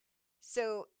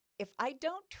So if I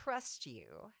don't trust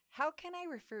you, how can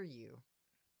I refer you?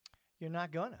 You're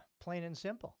not gonna, plain and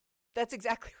simple. That's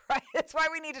exactly right. That's why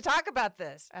we need to talk about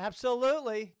this.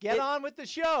 Absolutely. Get on with the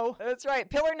show. That's right.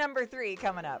 Pillar number 3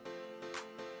 coming up.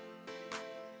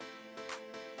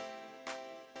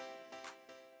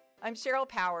 I'm Cheryl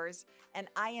Powers, and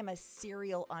I am a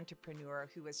serial entrepreneur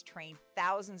who has trained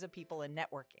thousands of people in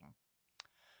networking.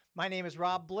 My name is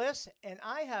Rob Bliss, and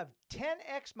I have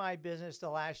 10x my business the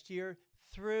last year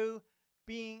through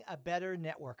being a better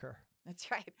networker.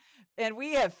 That's right. And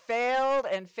we have failed,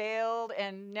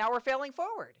 and now we're failing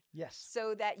forward. Yes.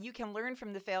 So that you can learn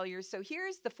from the failures. So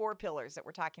here's the 4 pillars that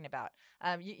we're talking about.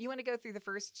 You want to go through the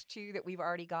first 2 that we've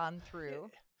already gone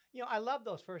through? I love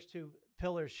those first 2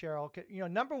 pillars, Cheryl.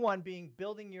 Number 1 being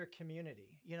building your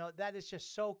community. That is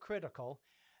just so critical.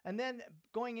 And then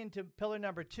going into pillar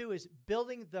number 2 is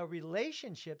building the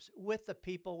relationships with the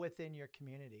people within your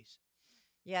communities.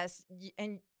 Yes.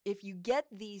 And if you get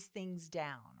these things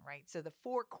down, right? So the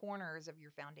 4 corners of your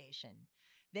foundation,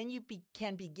 then you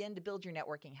can begin to build your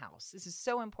networking house. This is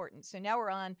so important. So now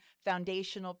we're on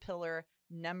foundational pillar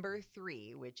number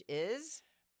 3, which is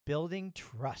building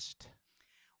trust.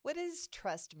 What does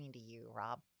trust mean to you,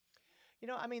 Rob?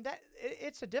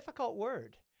 It's a difficult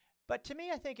word, but to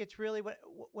me, I think it's really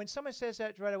when someone says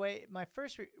that right away, my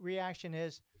first reaction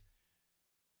is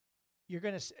you're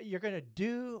gonna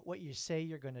do what you say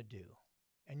you're gonna do,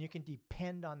 and you can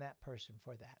depend on that person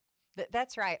for that.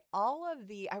 That's right.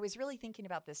 I was really thinking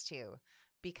about this too,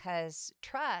 because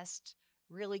trust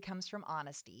really comes from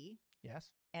honesty.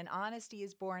 Yes. And honesty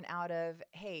is born out of,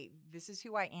 hey, this is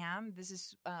who I am. This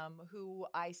is who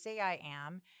I say I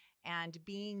am. And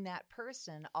being that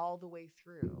person all the way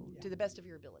through to the best of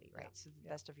your ability, right? So the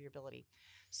best of your ability.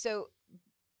 So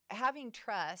having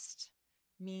trust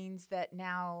means that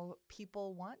now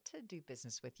people want to do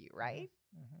business with you, right?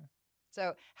 Mm-hmm.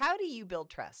 So how do you build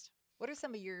trust? What are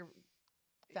some of your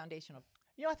foundational?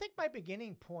 I think my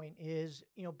beginning point is,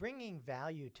 bringing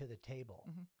value to the table.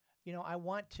 Mm-hmm. I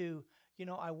want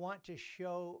to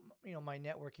show, my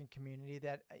networking community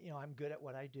that, I'm good at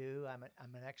what I do. I'm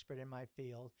an expert in my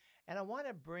field, and I want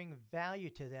to bring value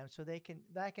to them so that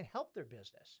I can help their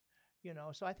business,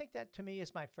 So I think that to me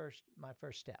is my first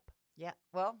step. Yeah.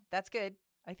 Well, that's good.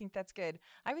 I think that's good.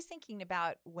 I was thinking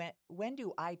about when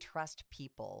do I trust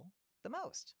people the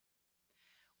most?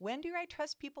 When do I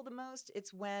trust people the most?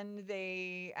 It's when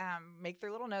they make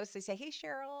their little notes. They say, "Hey,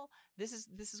 Cheryl, this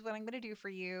is what I'm going to do for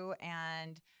you,"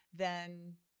 and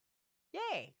then,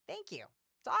 "Yay, thank you,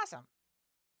 it's awesome."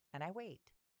 And I wait,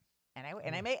 and I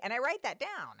write that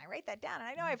down. And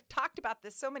I know I've talked about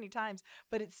this so many times,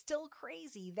 but it's still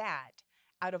crazy that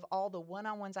out of all the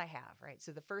one-on-ones I have, right?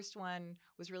 So the first one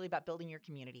was really about building your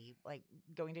community, like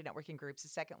going to networking groups. The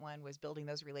second one was building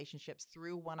those relationships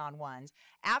through one-on-ones.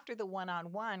 After the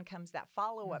one-on-one comes that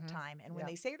follow-up time. And when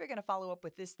they say they're going to follow up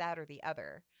with this, that, or the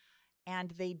other, and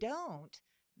they don't,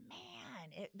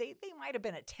 man, they might have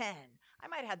been a 10. I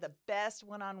might have had the best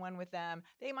one-on-one with them.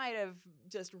 They might have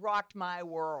just rocked my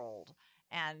world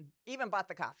and even bought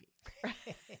the coffee.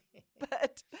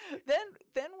 But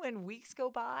then when weeks go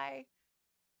by,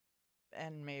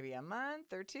 and maybe a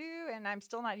month or 2, and I'm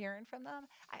still not hearing from them,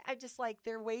 I just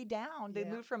they're way down. They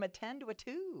moved from a 10 to a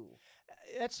 2.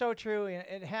 That's so true. And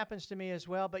it happens to me as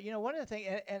well. But, one of the things,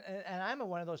 and I'm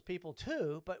one of those people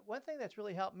too, but one thing that's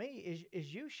really helped me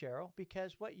is you, Cheryl,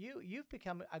 because you've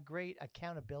become a great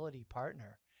accountability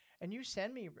partner. And you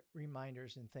send me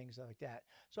reminders and things like that.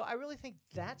 So I really think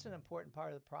that's an important part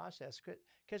of the process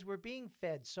because we're being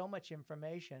fed so much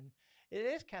information. It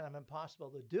is kind of impossible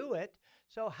to do it.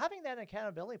 So having that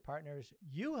accountability partners,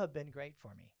 you have been great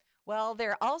for me. Well,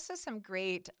 there are also some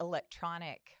great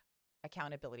electronic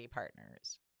accountability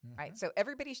partners, right? So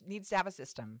everybody needs to have a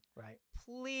system. Right.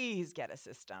 Please get a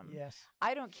system. Yes.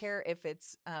 I don't care if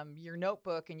it's your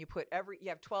notebook and you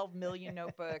have 12 million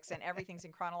notebooks and everything's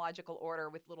in chronological order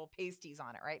with little pasties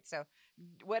on it, right? So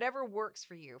whatever works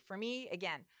for you. For me,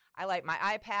 again, I like my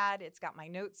iPad. It's got my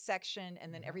notes section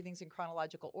and then everything's in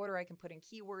chronological order. I can put in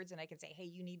keywords and I can say, hey,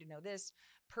 you need to know this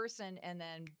person. And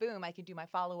then boom, I can do my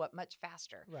follow-up much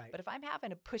faster. Right. But if I'm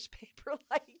having to push paper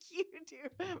like you do,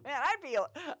 man,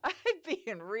 I'd be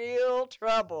in real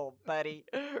trouble, buddy.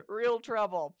 Real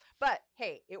trouble. But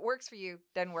hey, it works for you.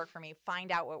 Doesn't work for me.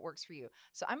 Find out what works for you.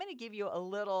 So I'm going to give you a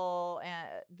little,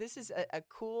 this is a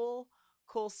cool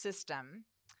system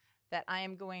that I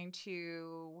am going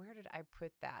to, where did I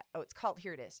put that? Oh,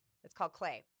 here it is. It's called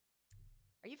Clay.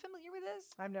 Are you familiar with this?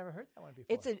 I've never heard that one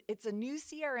before. It's a new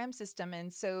CRM system,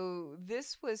 and so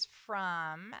this was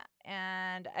from,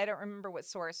 and I don't remember what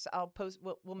source. I'll post.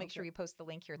 We'll make sure you post the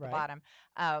link here at the bottom.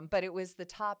 But it was the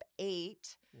top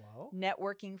 8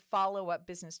 networking follow-up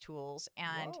business tools,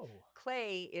 and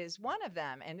Clay is one of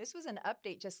them. And this was an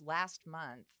update just last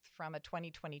month from a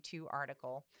 2022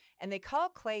 article, and they call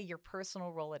Clay your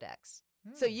personal Rolodex.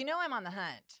 So I'm on the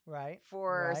hunt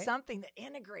for something that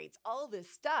integrates all this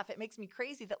stuff. It makes me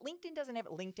crazy that LinkedIn doesn't have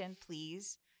it. LinkedIn,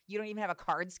 please. You don't even have a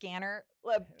card scanner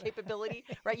capability,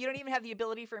 right? You don't even have the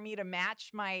ability for me to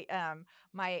match my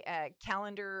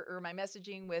calendar or my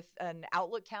messaging with an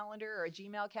Outlook calendar or a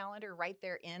Gmail calendar right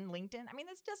there in LinkedIn. I mean,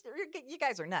 it's just, you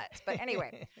guys are nuts. But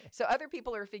anyway, so other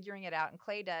people are figuring it out, and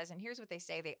Clay does. And here's what they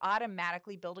say. They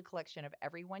automatically build a collection of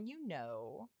everyone you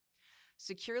know,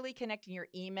 securely connecting your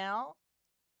email,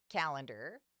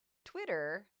 calendar,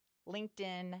 Twitter,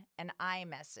 LinkedIn, and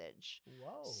iMessage.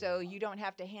 So you don't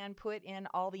have to hand put in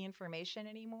all the information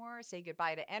anymore. Say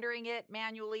goodbye to entering it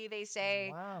manually, they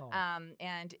say.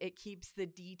 And it keeps the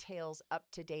details up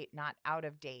to date, not out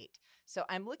of date. So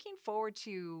I'm looking forward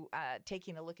to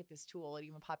taking a look at this tool. It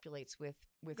even populates with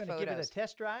photos. Going to give it a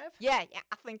test drive? Yeah,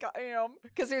 I think I am,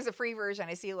 because there's a free version.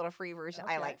 I see a little free version.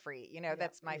 I like free.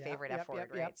 That's my favorite F word,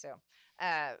 right?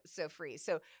 So free.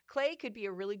 So Clay could be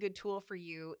a really good tool for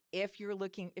you if you're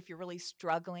really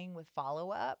struggling with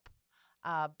follow-up.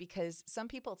 Because some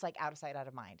people, it's like out of sight, out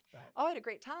of mind. Right. Oh, I had a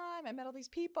great time. I met all these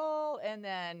people. And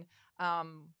then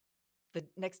the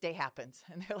next day happens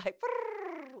and they're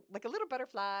like a little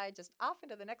butterfly just off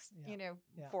into the next,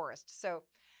 forest. So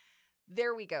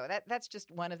there we go. That's just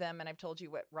one of them. And I've told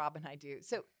you what Rob and I do.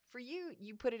 So for you,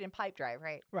 you put it in Pipedrive,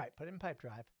 right? Right. Put it in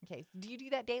Pipedrive. Okay. Do you do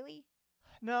that daily?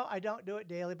 No, I don't do it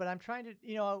daily, but I'm trying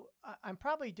to, I'm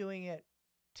probably doing it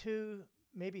 2,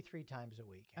 maybe 3 times a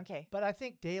week. Okay. But I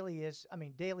think daily is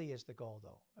the goal,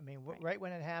 though. I mean, right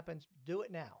when it happens, do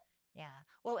it now. Yeah.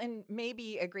 Well, and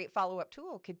maybe a great follow-up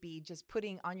tool could be just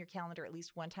putting on your calendar at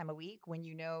least one time a week when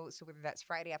so whether that's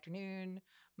Friday afternoon,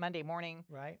 Monday morning.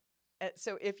 Right.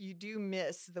 So if you do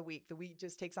miss the week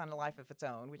just takes on a life of its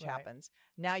own, which happens.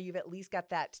 Now you've at least got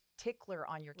that tickler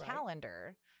on your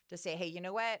calendar to say, hey, you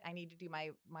know what? I need to do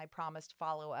my promised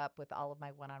follow-up with all of my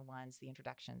one-on-ones, the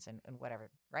introductions and whatever,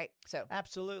 right? So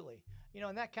absolutely.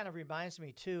 And that kind of reminds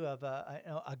me, too, of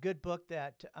a good book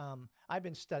that I've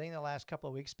been studying the last couple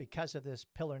of weeks because of this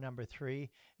pillar number 3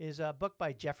 is a book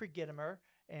by Jeffrey Gitomer,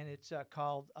 and it's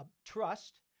called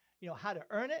Trust, how to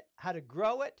earn it, how to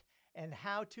grow it, and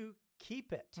how to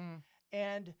keep it.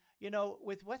 And,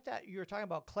 with what that you're talking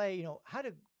about, Clay, how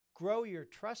to grow your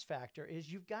trust factor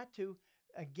is you've got to,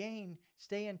 again,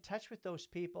 stay in touch with those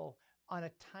people on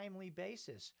a timely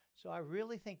basis. So I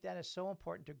really think that is so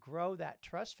important to grow that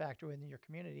trust factor within your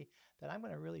community that I'm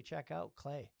going to really check out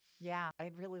Clay. Yeah,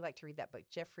 I'd really like to read that book.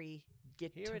 Jeffrey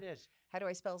Gitomer. Here it is. How do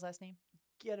I spell his last name?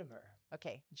 Gitomer.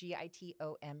 Okay, Gitomer.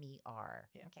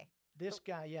 Yeah. Okay. This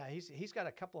guy, he's got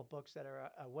a couple of books that are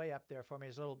way up there for me.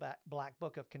 His little black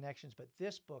book of connections, but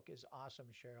this book is awesome,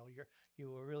 Cheryl. You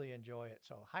will really enjoy it.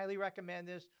 So highly recommend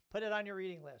this. Put it on your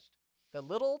reading list. The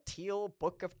Little Teal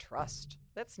Book of Trust.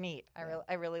 That's neat.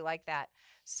 I really like that.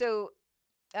 So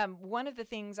one of the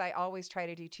things I always try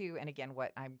to do too, and again,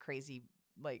 what I'm crazy,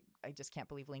 like I just can't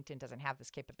believe LinkedIn doesn't have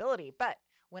this capability, but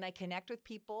when I connect with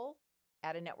people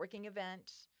at a networking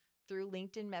event through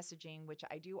LinkedIn messaging, which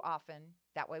I do often,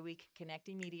 that way we can connect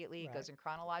immediately. It goes in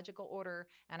chronological order,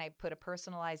 and I put a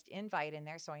personalized invite in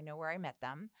there so I know where I met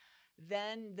them.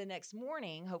 Then the next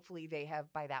morning, hopefully they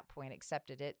have by that point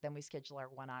accepted it. Then we schedule our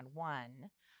one-on-one.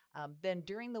 Then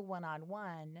during the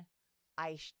one-on-one,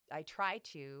 I try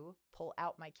to pull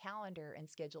out my calendar and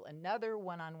schedule another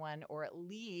one-on-one, or at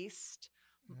least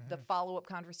the follow-up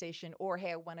conversation, or,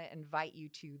 hey, I want to invite you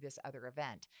to this other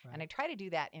event. Right. And I try to do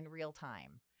that in real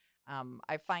time.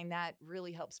 I find that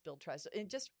really helps build trust. And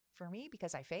just for me,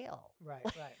 because I fail. Right.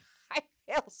 I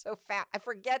fail so fast. I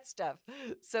forget stuff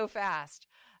so fast.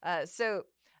 So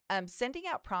sending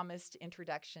out promised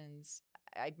introductions,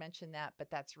 I'd mentioned that, but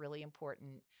that's really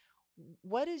important.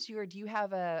 Do you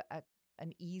have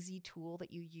an easy tool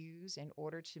that you use in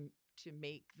order to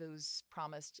make those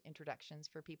promised introductions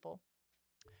for people?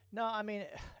 No, I mean,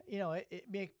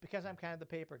 because I'm kind of the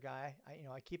paper guy,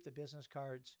 I keep the business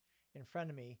cards in front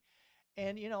of me.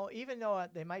 And, even though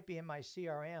they might be in my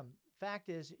CRM, fact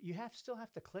is you still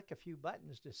have to click a few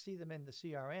buttons to see them in the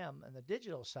CRM and the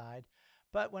digital side.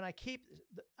 But when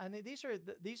these are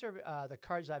the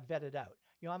cards I've vetted out.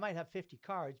 I might have 50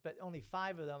 cards, but only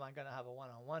 5 of them I'm going to have a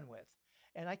one-on-one with.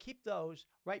 And I keep those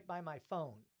right by my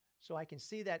phone. So I can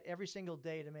see that every single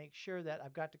day to make sure that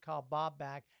I've got to call Bob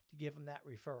back to give him that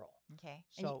referral. Okay.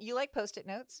 So And you like Post-it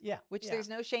notes? yeah, Which yeah. there's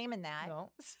no shame in that.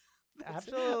 No, That's-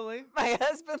 absolutely. My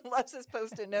husband loves his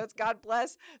Post-it notes. God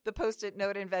bless the Post-it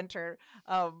note inventor.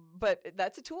 But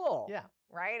that's a tool. Yeah.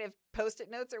 Right? If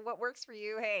Post-it notes are what works for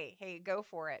you, hey, go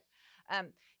for it.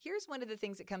 Here's one of the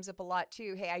things that comes up a lot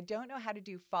too. Hey, I don't know how to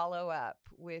do follow-up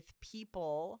with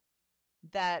people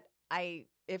that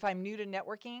if I'm new to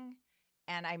networking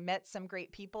and I met some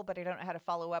great people, but I don't know how to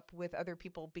follow up with other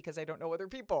people because I don't know other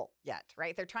people yet,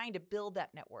 right? They're trying to build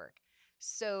that network.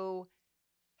 So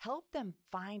help them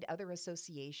find other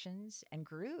associations and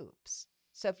groups.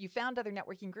 So if you found other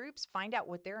networking groups, find out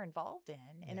what they're involved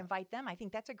in and invite them. I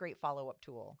think that's a great follow-up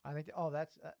tool. I think,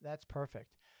 that's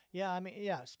perfect. Yeah, I mean,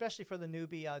 yeah, especially for the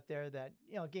newbie out there that,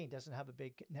 again, doesn't have a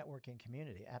big networking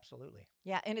community. Absolutely.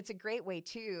 Yeah, and it's a great way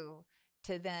too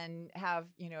to then have,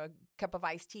 a cup of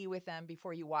iced tea with them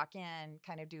before you walk in,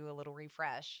 kind of do a little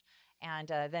refresh. And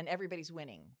then everybody's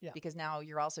winning because now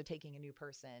you're also taking a new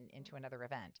person into another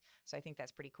event. So I think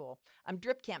that's pretty cool.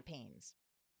 Drip campaigns.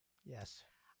 Yes.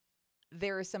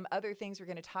 There are some other things we're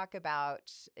going to talk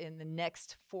about in the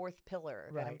next fourth pillar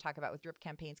that I'm talking about with drip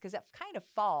campaigns, because that kind of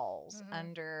falls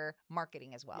under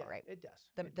marketing as well, right? It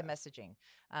does. The messaging,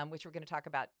 which we're going to talk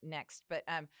about next. But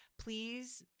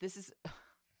please, this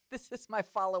is my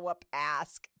follow-up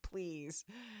ask, please.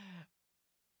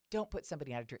 Don't put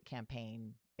somebody on a drip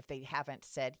campaign if they haven't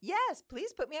said, yes,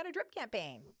 please put me on a drip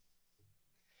campaign.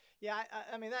 Yeah,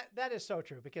 I mean, that is so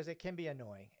true, because it can be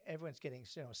annoying. Everyone's getting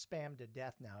spammed to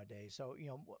death nowadays. So,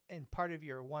 in part of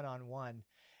your one-on-one,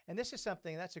 and this is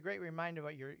something that's a great reminder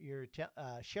what you're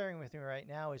sharing with me right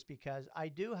now, is because I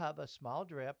do have a small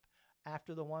drip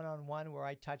after the one-on-one where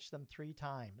I touch them 3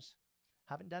 times.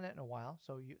 Haven't done it in a while,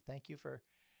 so thank you for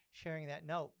sharing that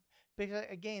note. Because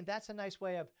again, that's a nice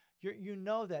way of,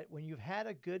 that when you've had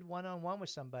a good one-on-one with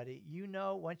somebody,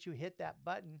 once you hit that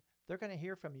button, they're going to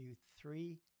hear from you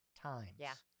 3 times.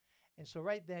 Yeah. And so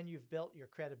right then you've built your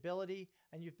credibility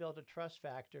and you've built a trust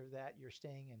factor that you're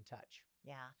staying in touch.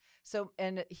 Yeah. So,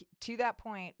 and to that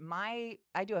point, I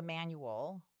do a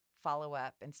manual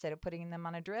follow-up instead of putting them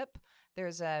on a drip.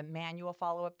 There's a manual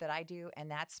follow-up that I do,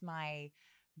 and that's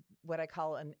what I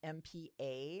call an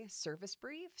MPA service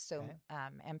brief. So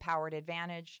Empowered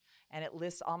Advantage, and it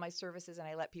lists all my services, and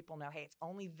I let people know, hey, it's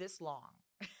only this long.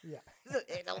 Yeah.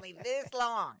 It's only this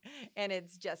long. And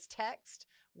it's just text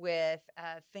with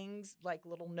things like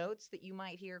little notes that you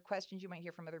might hear, questions you might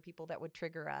hear from other people that would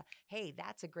trigger hey,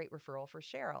 that's a great referral for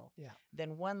Cheryl. Yeah.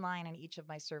 Then one line on each of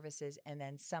my services, and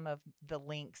then some of the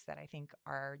links that I think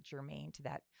are germane to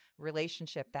that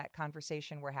relationship, that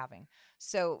conversation we're having.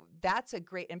 So that's a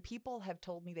great, and people have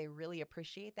told me they really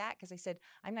appreciate that, because I said,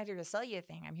 I'm not here to sell you a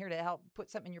thing. I'm here to help put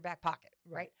something in your back pocket,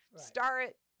 right? Star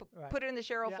it. Put it in the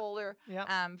Cheryl folder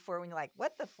for when you're like,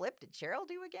 what the flip did Cheryl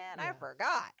do again? I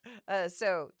forgot.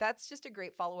 So that's just a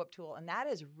great follow-up tool. And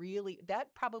that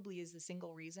probably is the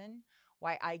single reason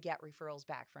why I get referrals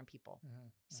back from people.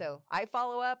 So I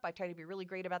follow up. I try to be really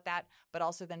great about that, but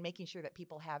also then making sure that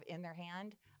people have in their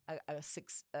hand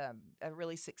a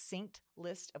really succinct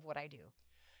list of what I do.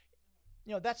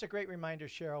 That's a great reminder,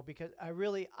 Cheryl, because I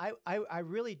really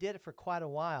did it for quite a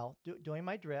while, doing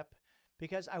my drip,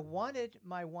 because I wanted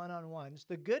my one-on-ones,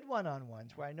 the good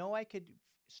one-on-ones, where I know I could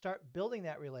start building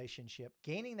that relationship,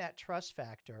 gaining that trust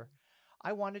factor.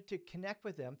 I wanted to connect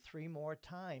with them 3 more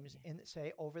times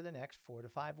over the next 4 to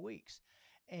 5 weeks.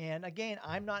 And again,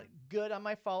 I'm not good on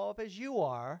my follow-up as you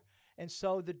are. And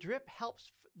so the drip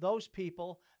helps those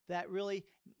people that really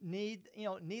need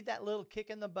that little kick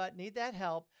in the butt, need that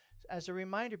help, as a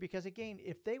reminder, because again,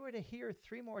 if they were to hear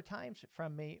 3 more times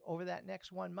from me over that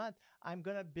next 1 month, I'm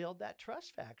going to build that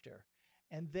trust factor,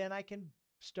 and then I can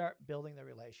start building the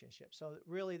relationship. So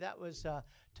really, that was,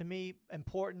 to me,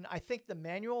 important. I think the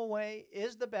manual way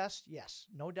is the best. Yes,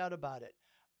 no doubt about it,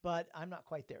 but I'm not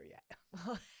quite there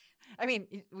yet. I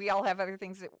mean, we all have other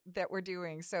things that we're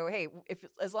doing. So, hey,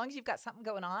 as long as you've got something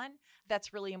going on,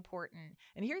 that's really important.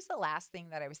 And here's the last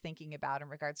thing that I was thinking about in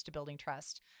regards to building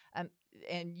trust.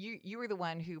 And you were the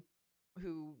one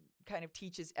who kind of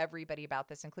teaches everybody about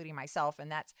this, including myself.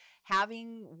 And that's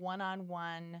having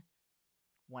one-on-one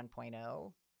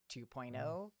 1.0,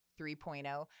 2.0,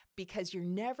 3.0, because you're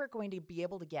never going to be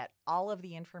able to get all of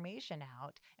the information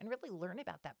out and really learn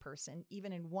about that person,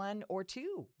 even in 1 or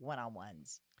 2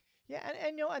 one-on-ones. Yeah,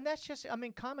 and that's just,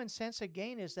 common sense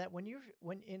again, is that when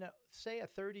in a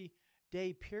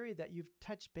 30-day period that you've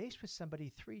touched base with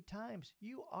somebody 3 times,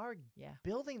 you are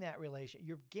building that relation.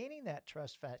 You're gaining that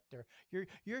trust factor.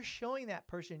 You're showing that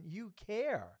person you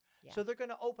care. Yeah. So they're going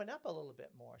to open up a little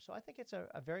bit more. So I think it's a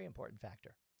very important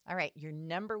factor. All right, your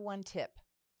number one tip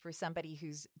for somebody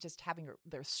who's just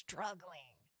they're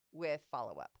struggling with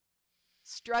follow-up,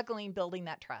 struggling building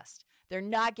that trust. They're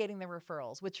not getting the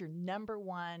referrals. What's your number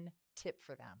one tip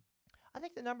for them? I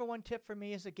think the number one tip for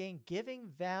me is, again, giving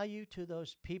value to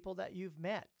those people that you've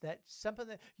met. That's something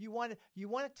that you want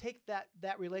to take that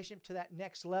relationship to that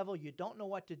next level. You don't know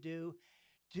what to do.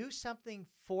 Do something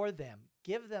for them.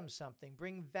 Give them something.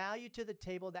 Bring value to the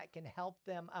table that can help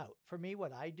them out. For me,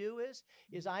 what I do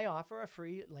is I offer a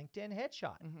free LinkedIn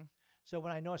headshot. Mm-hmm. So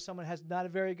when I know someone has not a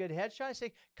very good headshot, I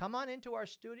say, come on into our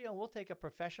studio and we'll take a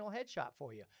professional headshot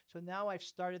for you. So now I've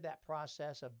started that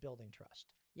process of building trust.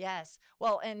 Yes.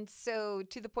 Well, and so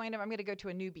to the point of, I'm going to go to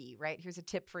a newbie, right? Here's a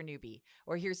tip for a newbie,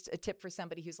 or here's a tip for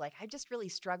somebody who's like, I'm just really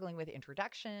struggling with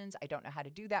introductions. I don't know how to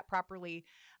do that properly.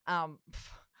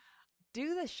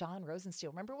 Do the Sean Rosensteel.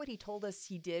 Remember what he told us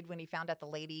he did when he found out the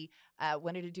lady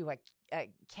wanted to do a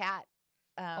cat.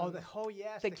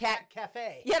 Yes, the cat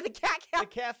cafe. Yeah, the cat cafe. The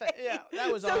cafe. Yeah, that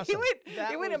was so awesome.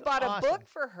 He went and bought a book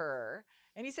for her.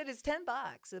 And he said it's $10,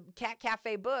 a cat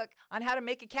cafe book on how to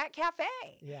make a cat cafe.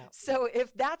 Yeah. So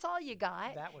if that's all you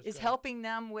got is great. Helping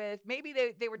them with, maybe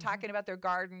they were talking about their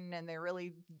garden and they're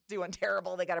really doing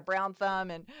terrible. They got a brown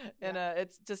thumb and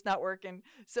it's just not working.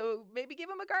 So maybe give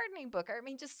them a gardening book. Or, I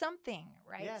mean, just something,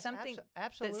 right? Yes, something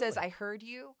absolutely. that says, I heard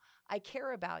you, I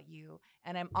care about you,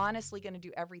 and I'm honestly going to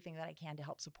do everything that I can to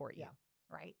help support you. Yeah.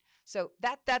 Right? So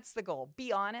that's the goal.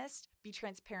 Be honest, be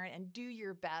transparent, and do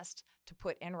your best to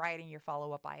put in writing your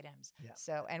follow-up items. Yeah.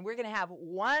 So, and we're going to have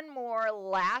one more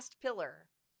last pillar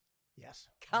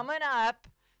coming up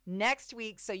next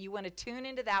week. So you want to tune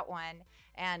into that one.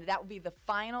 And that will be the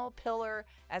final pillar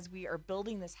as we are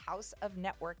building this house of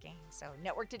networking. So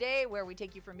Network Today, where we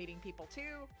take you from meeting people to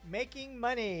making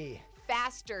money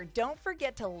faster. Don't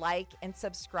forget to like and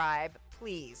subscribe,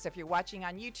 please. So if you're watching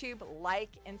on YouTube,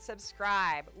 like and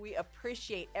subscribe. We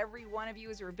appreciate every one of you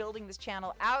as we're building this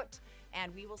channel out,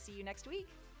 and we will see you next week.